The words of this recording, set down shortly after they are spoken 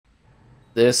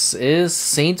This is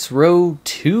Saints Row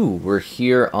 2. We're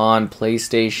here on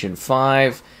PlayStation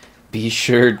 5. Be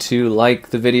sure to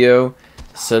like the video.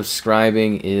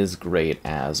 Subscribing is great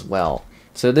as well.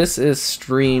 So this is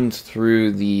streamed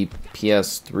through the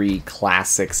PS3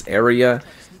 Classics area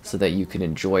so that you can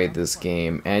enjoy this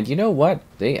game. And you know what?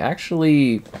 They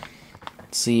actually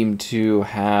seem to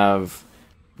have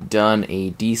done a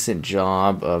decent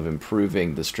job of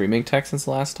improving the streaming tech since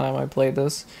the last time I played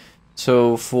this.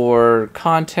 So for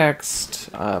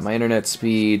context, my internet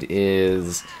speed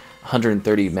is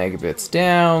 130 megabits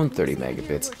down, 30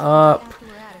 megabits up,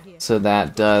 so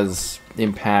that does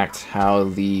impact how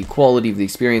the quality of the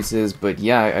experience is. But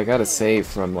yeah, I gotta say,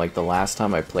 from like the last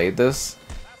time I played this,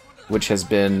 which has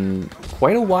been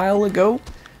quite a while ago,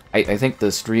 I think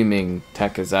the streaming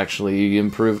tech has actually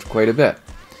improved quite a bit.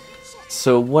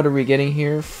 So what are we getting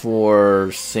here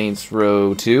for Saints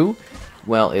Row 2?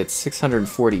 Well, it's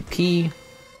 640p,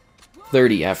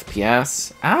 30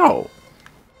 FPS. Ow!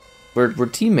 We're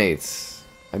teammates.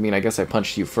 I mean, I guess I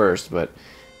punched you first, but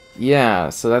yeah,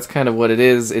 so that's kind of what it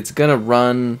is. It's gonna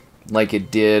run like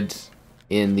it did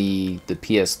in the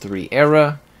PS3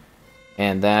 era,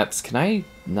 and that's... Can I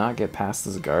not get past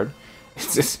this guard?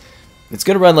 It's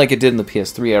gonna run like it did in the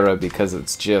PS3 era because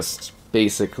it's just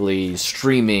basically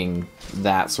streaming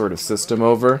that sort of system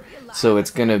over. So it's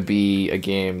gonna be a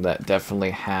game that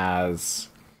definitely has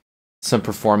some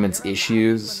performance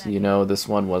issues. You know, this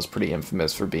one was pretty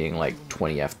infamous for being like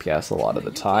 20 FPS a lot of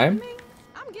the time,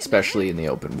 especially in the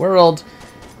open world.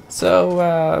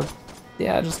 So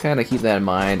yeah, just kind of keep that in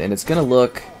mind. And it's gonna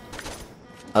look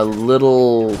a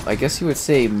little, I guess you would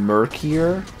say,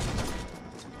 murkier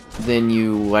than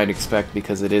you might expect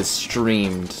because it is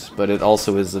streamed, but it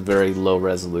also is a very low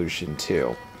resolution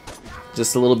too.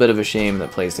 Just a little bit of a shame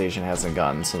that PlayStation hasn't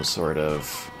gotten some sort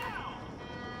of,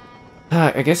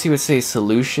 I guess you would say,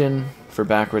 solution for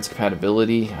backwards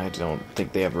compatibility. I don't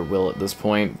think they ever will at this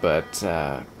point, but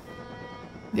yeah,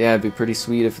 it'd be pretty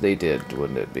sweet if they did,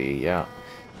 wouldn't it be? Yeah.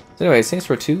 So anyway, Saints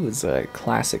Row 2 is a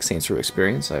classic Saints Row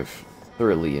experience. I've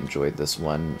thoroughly enjoyed this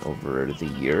one over the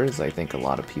years. I think a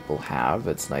lot of people have.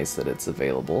 It's nice that it's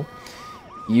available.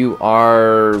 You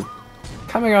are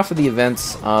coming off of the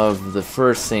events of the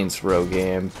first Saints Row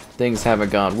game. Things haven't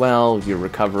gone well. You're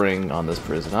recovering on this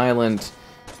prison island,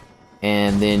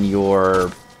 and then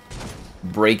you're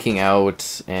breaking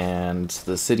out, and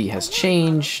the city has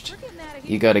changed.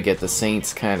 You got to get the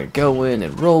Saints kind of going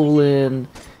and rolling,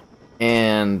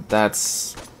 and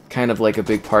that's kind of like a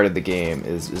big part of the game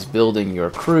is building your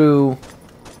crew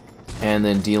and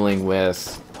then dealing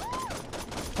with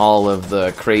all of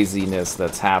the craziness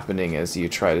that's happening as you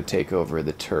try to take over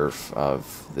the turf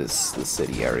of the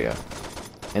city area.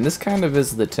 And this kind of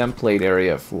is the template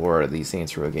area for the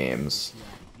Saints Row games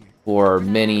for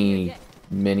many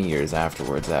years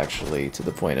afterwards, actually, to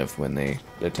the point of when they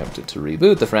attempted to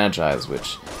reboot the franchise,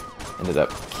 which ended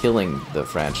up killing the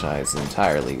franchise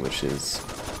entirely, which is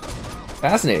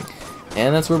fascinating.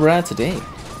 And that's where we're at today.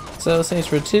 So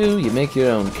Saints Row 2, you make your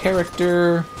own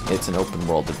character. It's an open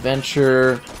world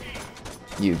adventure.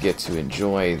 You get to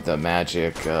enjoy the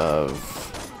magic of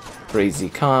crazy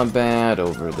combat,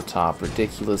 over the top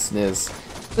ridiculousness.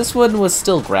 This one was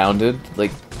still grounded.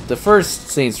 Like, the first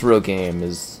Saints Row game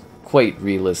is quite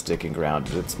realistic and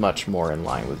grounded. It's much more in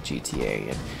line with GTA.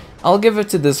 And I'll give it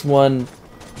to this one.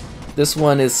 This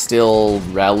one is still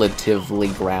relatively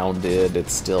grounded.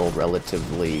 It's still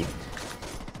relatively...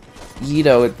 You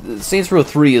know, Saints Row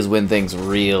 3 is when things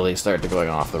really start to going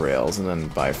off the rails, and then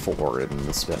by 4 and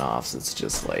the spin-offs, it's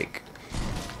just like,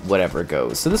 whatever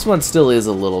goes. So this one still is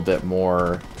a little bit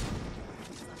more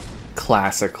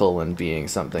classical and being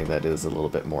something that is a little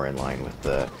bit more in line with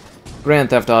the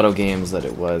Grand Theft Auto games that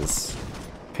it was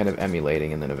kind of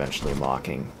emulating and then eventually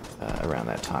mocking around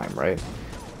that time, right?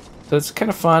 So it's kind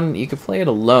of fun. You can play it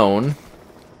alone.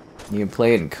 You can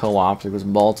play it in co-op. There was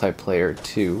multiplayer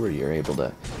too, where you're able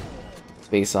to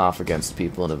face off against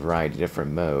people in a variety of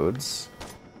different modes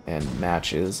and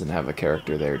matches and have a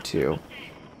character there too.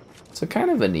 So kind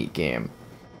of a neat game.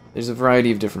 There's a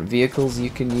variety of different vehicles you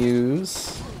can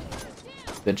use.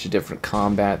 A bunch of different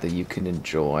combat that you can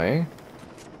enjoy.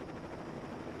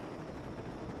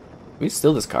 We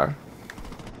steal this car?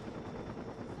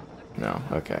 No,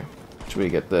 okay. Should we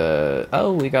get the...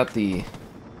 Oh, we got the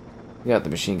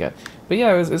machine gun. But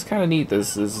yeah, it was kind of neat.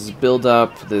 This build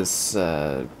up, this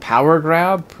power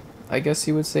grab, I guess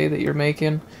you would say, that you're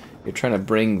making. You're trying to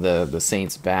bring the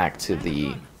Saints back to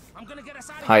the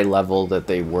high level that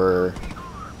they were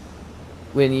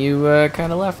when you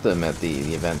kind of left them at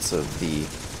the events of the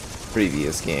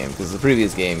previous game. Because the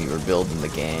previous game, you were building the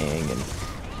gang and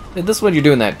In this one you're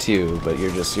doing that too, but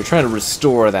you're trying to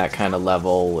restore that kind of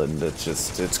level, and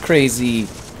it's crazy,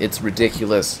 it's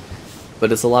ridiculous,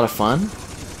 but it's a lot of fun.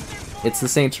 It's the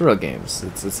Saints Row games.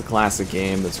 It's a classic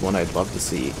game. It's one I'd love to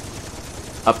see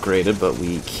upgraded, but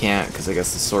we can't because I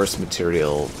guess the source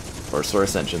material or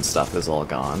source engine stuff is all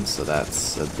gone, so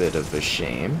that's a bit of a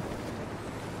shame.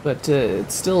 But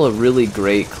it's still a really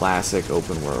great classic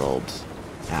open world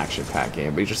action-packed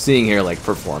game. But you're seeing here like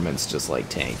performance just like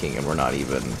tanking, and we're not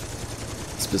even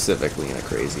specifically in a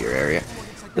crazier area.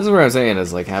 This is what I'm saying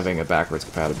is like having a backwards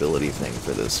compatibility thing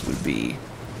for this would be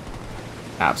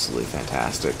absolutely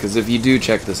fantastic. Because if you do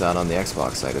check this out on the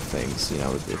Xbox side of things, you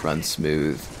know, it runs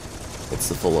smooth. It's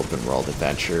the full open world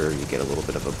adventure. You get a little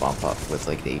bit of a bump up with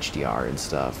like the HDR and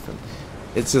stuff, and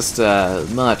it's just a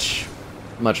much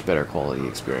better quality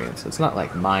experience. It's not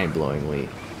like mind-blowingly.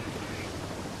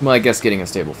 Well, I guess getting a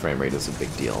stable frame rate is a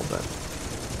big deal, but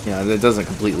you know, it doesn't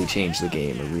completely change the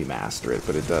game or remaster it,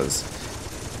 but it does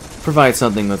provide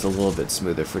something that's a little bit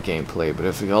smoother for gameplay. But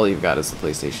if all you've got is the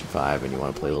PlayStation 5 and you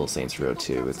want to play a little Saints Row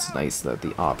 2, it's nice that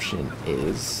the option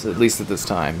is, at least at this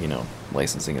time, you know,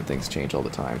 licensing and things change all the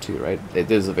time too, right?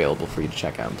 It is available for you to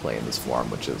check out and play in this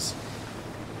form, which is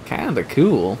kinda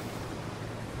cool.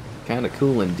 Kinda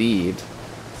cool indeed.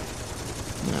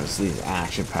 You know, it's these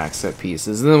action-packed set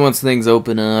pieces, and then once things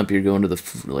open up, you're going to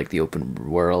the open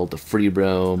world, the free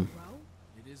roam.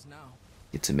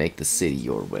 Get to make the city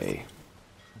your way.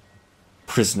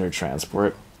 Prisoner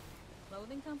transport.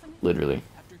 Literally.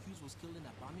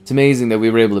 It's amazing that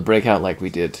we were able to break out like we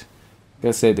did. I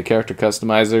gotta say, the character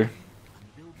customizer,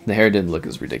 the hair didn't look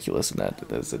as ridiculous in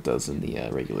that as it does in the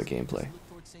regular gameplay.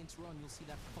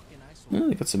 Oh,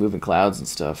 they got some moving clouds and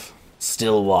stuff.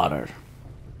 Still water.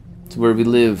 It's where we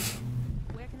live.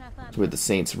 It's where the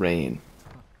saints reign.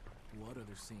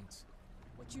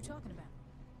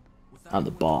 I'm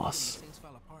the boss.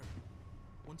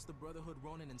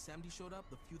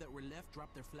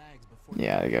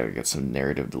 Yeah, I gotta get some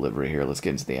narrative delivery here. Let's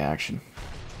get into the action.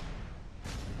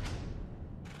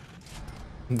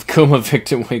 Coma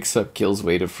victim wakes up, kills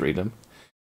way to freedom.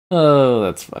 Oh,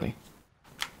 that's funny.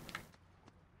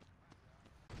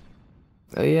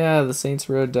 Oh yeah, the Saints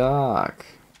Row dock.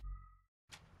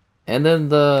 And then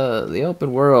the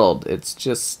open world, it's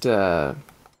just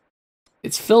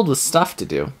it's filled with stuff to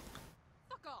do.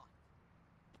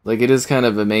 Like, it is kind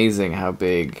of amazing how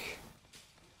big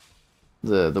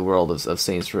the world of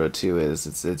Saints Row 2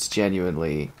 is. It's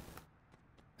genuinely,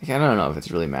 like, I don't know if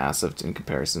it's really massive in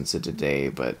comparison to today,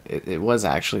 but it was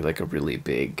actually like a really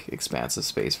big, expansive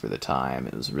space for the time.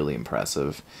 It was really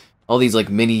impressive. All these like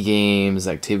mini games,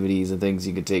 activities, and things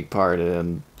you could take part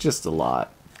in, just a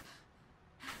lot.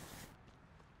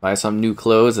 Buy some new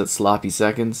clothes at sloppy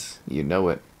seconds, you know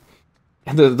it.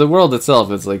 And the world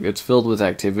itself is like, it's filled with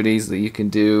activities that you can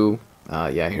do.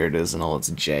 Yeah, here it is in all its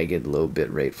jagged, low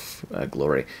bitrate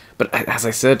glory. But as I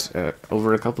said,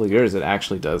 over a couple of years, it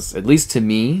actually does, at least to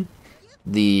me,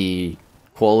 the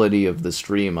quality of the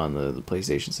stream on the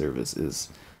PlayStation service is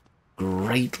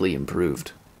greatly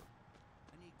improved.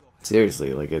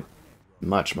 Seriously, like, it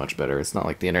much better. It's not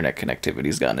like the internet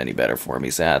connectivity's gotten any better for me,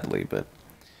 sadly, but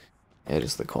yeah,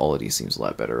 just the quality seems a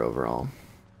lot better overall.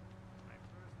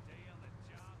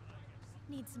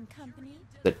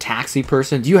 The taxi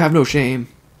person? You have no shame.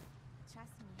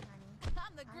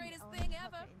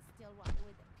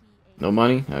 No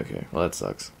money? Okay, well that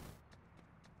sucks.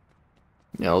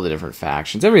 Yeah, all the different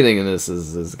factions. Everything in this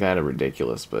is kind of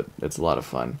ridiculous, but it's a lot of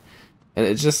fun. And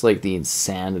it's just like the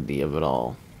insanity of it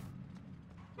all.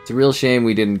 It's a real shame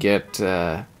we didn't get,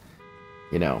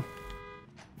 you know...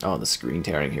 Oh, the screen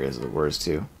tearing here is the worst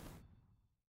too.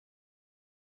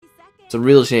 It's a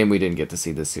real shame we didn't get to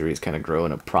see this series kind of grow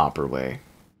in a proper way.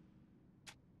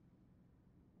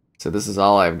 So this is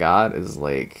all I've got, is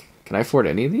like... Can I afford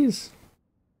any of these?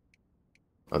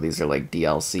 Oh, these are like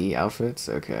DLC outfits?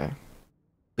 Okay.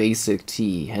 Basic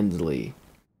tee, Hensley.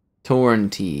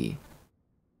 Torn tee.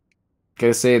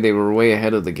 Gotta say, they were way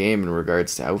ahead of the game in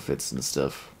regards to outfits and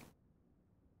stuff.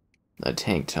 A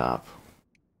tank top.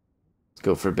 Let's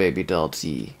go for baby doll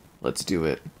tee. Let's do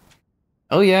it.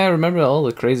 Oh yeah, I remember all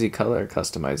the crazy color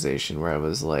customization where I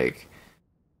was like,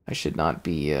 I should not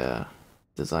be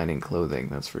designing clothing,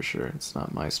 that's for sure. It's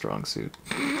not my strong suit.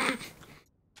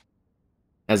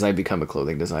 As I become a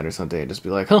clothing designer someday and just be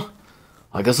like, huh,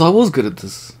 I guess I was good at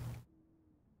this.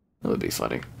 That would be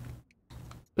funny.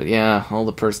 But yeah, all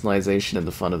the personalization and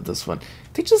the fun of this one.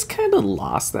 They just kind of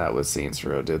lost that with Saints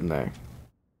Row, didn't they?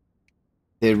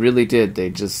 They really did.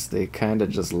 They kind of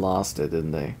just lost it,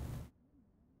 didn't they?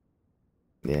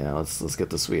 Yeah, let's get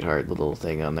the sweetheart little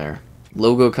thing on there.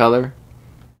 Logo color?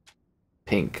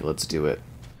 Pink, let's do it.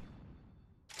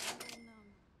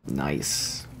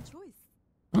 Nice.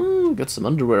 Oh, got some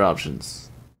underwear options.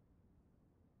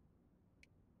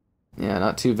 Yeah,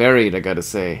 not too varied, I gotta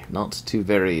say. Not too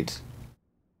varied.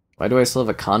 Why do I still have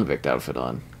a convict outfit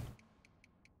on?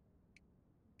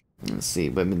 Let's see,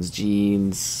 women's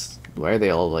jeans. Why are they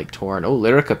all, like, torn? Oh,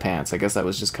 Lyrica pants. I guess that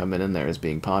was just coming in there as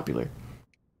being popular.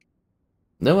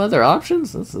 No other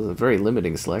options? This is a very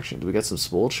limiting selection. Do we got some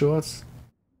sport shorts?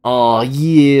 Oh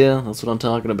yeah, that's what I'm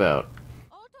talking about.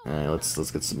 Alright,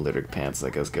 let's get some Lyric pants, I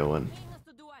guess, going.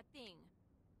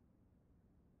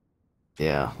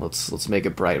 Yeah, let's make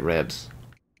it bright red.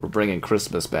 We're bringing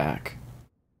Christmas back.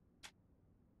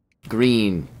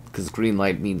 Green, because green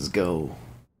light means go.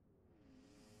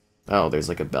 Oh, there's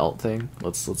like a belt thing.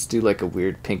 Let's do like a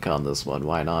weird pink on this one.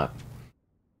 Why not?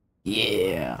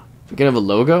 Yeah. We can have a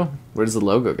logo? Where does the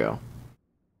logo go?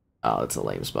 Oh, that's a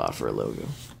lame spot for a logo.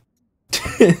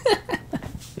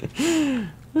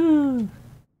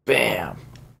 Bam.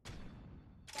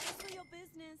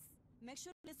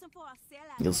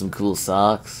 Get some cool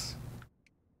socks.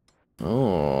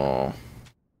 Oh.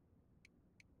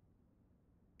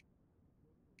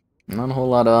 Not a whole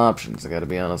lot of options, I gotta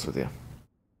be honest with you.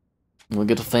 We'll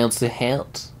get a fancy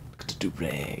hat. Get a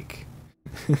do-rag.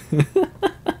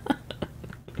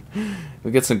 We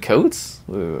get some coats?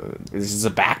 Is this a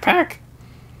backpack?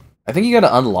 I think you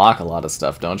gotta unlock a lot of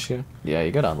stuff, don't you? Yeah,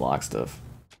 you gotta unlock stuff.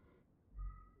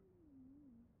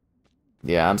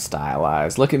 Yeah, I'm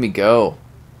stylized. Look at me go.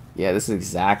 Yeah, this is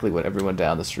exactly what everyone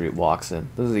down the street walks in.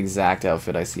 This is the exact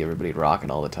outfit I see everybody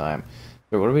rocking all the time.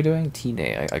 Wait, what are we doing?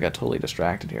 Teenage. I got totally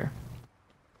distracted here.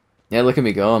 Yeah, look at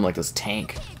me go. I'm like this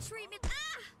tank.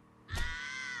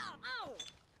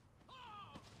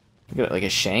 You got like a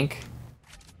shank?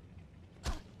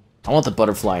 I want the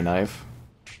butterfly knife.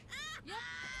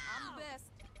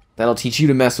 That'll teach you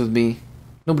to mess with me.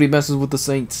 Nobody messes with the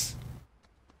saints.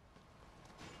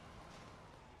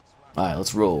 Alright,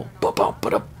 let's roll. The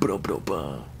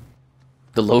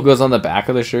logo's on the back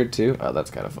of the shirt too? Oh,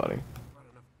 that's kind of funny.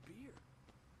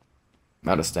 I'm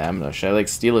out of stamina. Should I like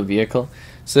steal a vehicle?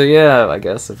 So yeah, I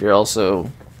guess if you're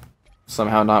also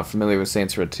somehow not familiar with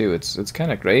Saints Row 2, it's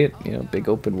kind of great. You know, big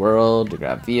open world, to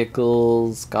grab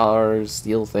vehicles, cars,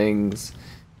 steal things,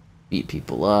 beat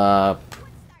people up.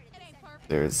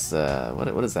 There's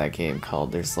what is that game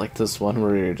called? There's like this one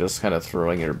where you're just kind of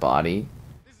throwing your body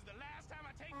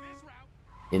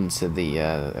into the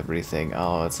everything.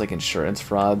 Oh, it's like insurance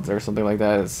fraud or something like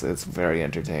that. It's very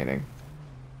entertaining.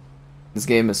 This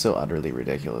game is so utterly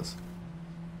ridiculous,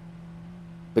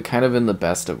 but kind of in the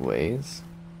best of ways.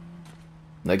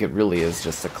 Like, it really is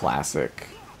just a classic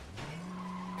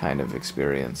kind of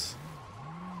experience.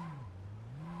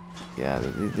 Yeah,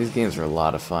 these games were a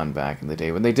lot of fun back in the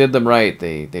day. When they did them right,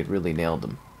 they really nailed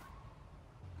them.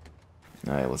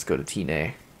 Alright, let's go to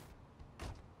Teenage.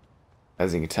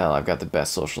 As you can tell, I've got the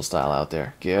best social style out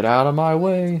there. Get out of my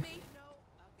way!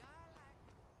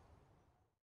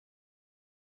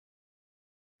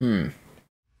 I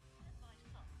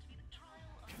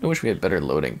wish we had better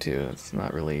loading too. It's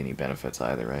not really any benefits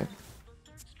either, right?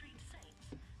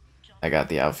 I got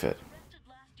the outfit.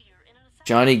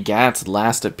 Johnny Gat's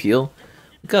last appeal?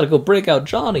 We gotta go break out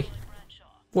Johnny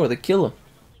before they kill him.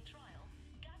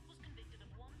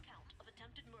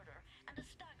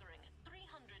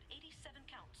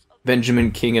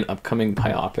 Benjamin King, an upcoming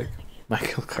biopic.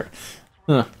 Michael Carter.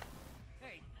 Huh.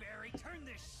 Hey, Barry, turn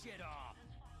this shit off.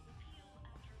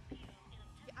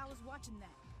 Yeah, I was watching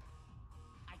that.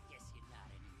 I guess you're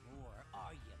not anymore,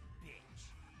 are you, bitch?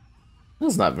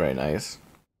 That's not very nice.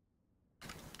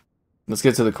 Let's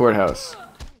get to the courthouse.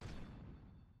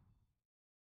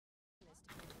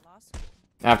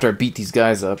 After I beat these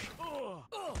guys up.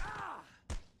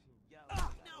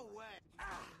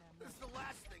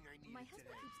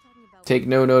 Take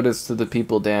no notice to the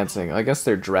people dancing. I guess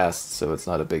they're dressed, so it's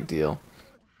not a big deal.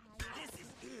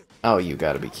 Oh, you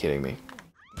gotta be kidding me.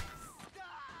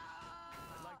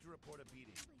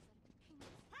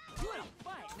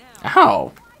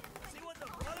 Ow!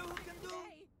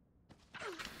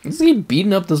 Is he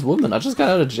beating up this woman? I just got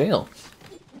out of jail.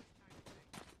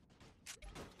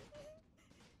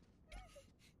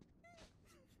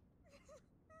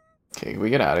 Okay, can we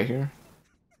get out of here?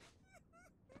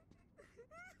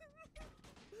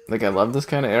 Like, I love this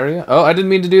kind of area. Oh, I didn't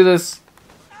mean to do this!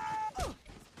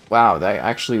 Wow, that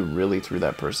actually really threw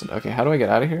that person. Okay, how do I get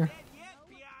out of here?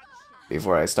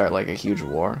 Before I start, like, a huge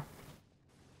war?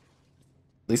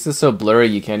 At least it's so blurry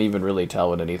you can't even really tell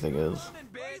what anything is.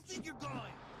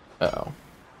 Uh-oh.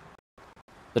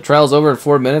 The trial's over in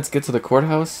 4 minutes. Get to the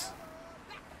courthouse.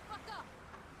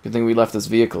 Good thing we left this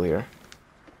vehicle here.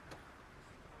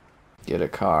 Get a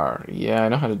car. Yeah, I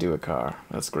know how to do a car.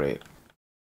 That's great.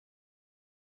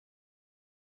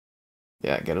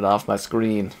 Yeah, get it off my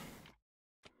screen.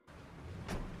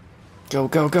 Go,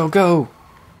 go, go, go!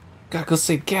 Gotta go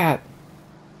save Cat!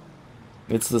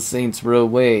 It's the Saints Row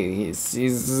way. He's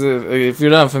if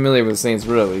you're not familiar with Saints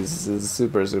Row, he's a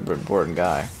super, super important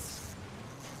guy.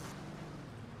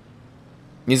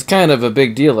 He's kind of a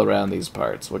big deal around these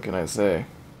parts, what can I say?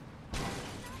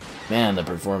 Man, the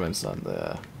performance on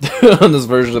the on this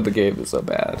version of the game is so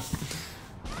bad.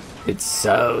 It's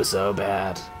so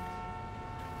bad.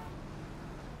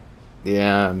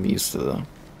 Yeah, I'm used to the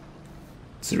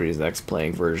Series X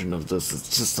playing version of this.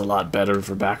 It's just a lot better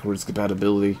for backwards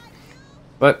compatibility.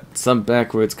 But some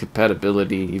backwards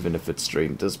compatibility, even if it's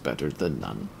streamed, is better than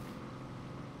none.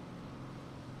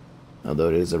 Although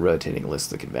it is a rotating list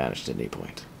that can vanish at any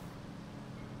point.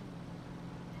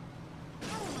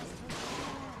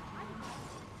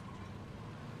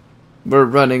 We're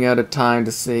running out of time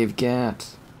to save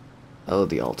Gat. Oh,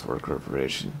 the Altor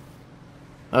Corporation.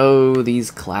 Oh,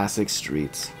 these classic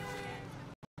streets.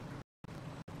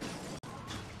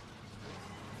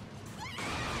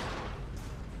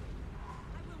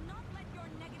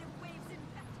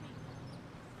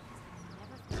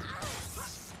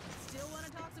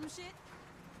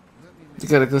 You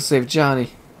gotta go save Johnny.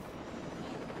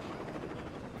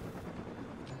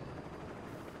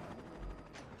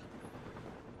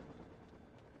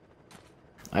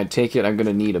 I take it I'm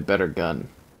gonna need a better gun.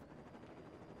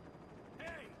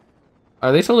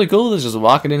 Are they totally cool with just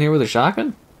walking in here with a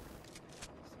shotgun?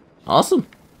 Awesome.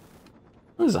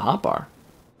 This is a hot bar.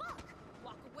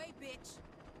 Walk away, bitch.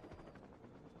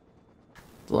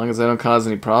 As long as I don't cause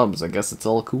any problems, I guess it's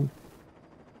all cool.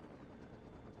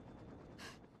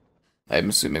 I'm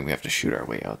assuming we have to shoot our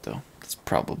way out, though. That's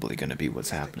probably going to be what's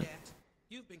happening.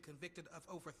 You've been convicted of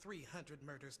over 300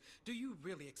 murders. Do you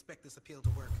really expect this appeal to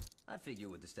work? I figure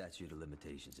with the statute of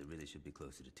limitations, it really should be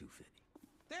closer to 250.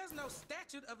 There's no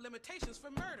statute of limitations for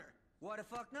murder. Why the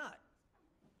fuck not?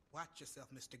 Watch yourself,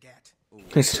 Mr. Gat.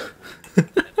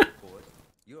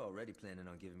 You're already planning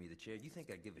on giving me the chair. You think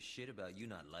I'd give a shit about you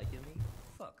not liking me?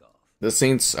 Fuck off. The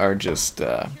Saints are just,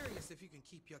 Curious if you can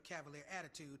keep your cavalier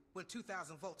attitude when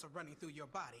 2,000 volts are running through your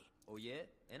body. Oh yeah?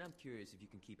 And I'm curious if you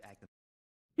can keep acting...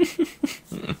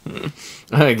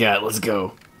 Alright, God, let's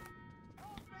go.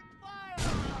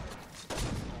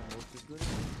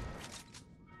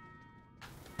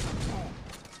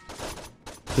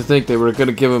 To think they were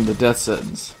gonna give him the death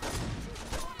sentence.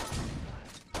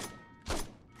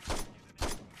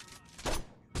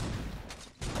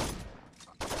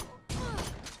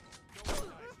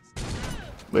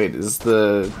 Wait, was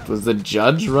the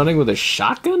judge running with a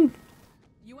shotgun?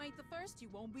 You ain't the first, you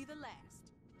won't be the last.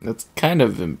 That's kind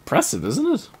of impressive, isn't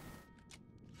it?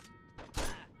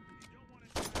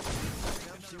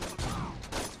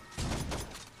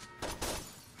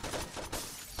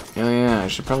 Oh yeah, I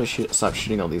should probably stop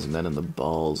shooting all these men in the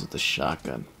balls with the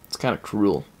shotgun. It's kind of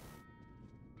cruel.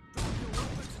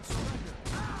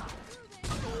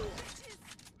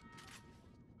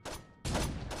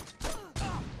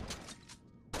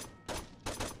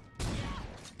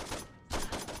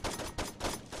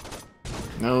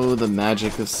 Oh, the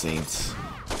magic of Saints.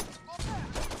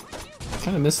 I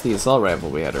kind of missed the assault rifle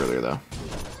we had earlier, though.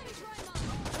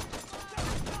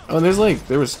 Oh,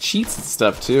 there was cheats and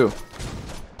stuff, too.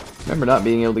 I remember not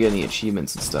being able to get any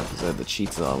achievements and stuff because I had the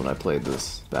cheats on when I played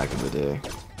this back in the day.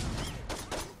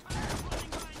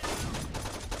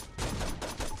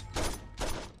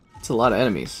 It's a lot of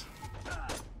enemies.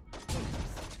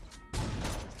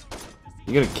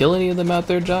 You gonna kill any of them out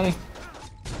there, Johnny?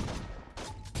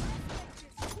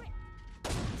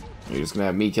 You're just gonna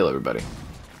have me kill everybody.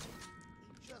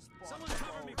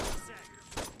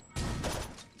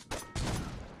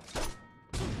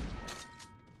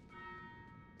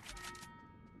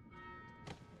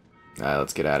 Alright,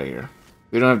 let's get out of here.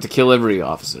 We don't have to kill every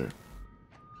officer.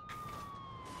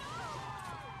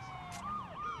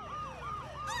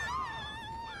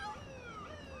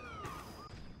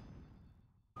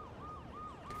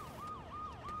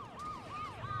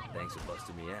 Thanks for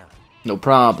busting me out. No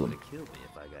problem. You'd kill me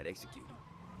if I got executed.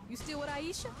 You still with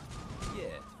Aisha?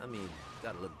 Yeah, I mean,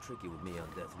 got a little tricky with me on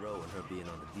death row and her being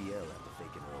on the DL after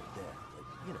faking her own death. But,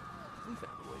 you know, we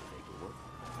found a way to make it work.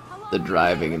 The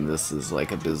driving in this is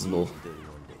like abysmal.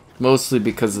 Mostly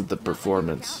because of the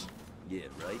performance. Yeah,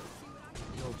 right?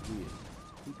 You know, it's weird.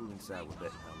 People inside were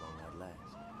betting how long I'd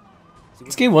last.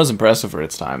 This game was impressive for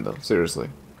its time, though. Seriously.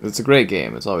 It's a great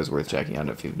game. It's always worth checking out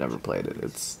if you've never played it.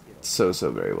 It's so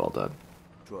very well done.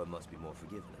 Troy must be more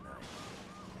forgiving than I am.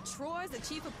 Troy's the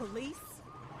chief of police?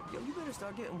 Yo, you better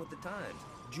start getting with the times.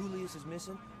 Julius is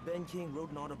missing. Ben King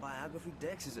wrote an autobiography.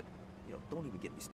 Dex is a... You know, don't even get me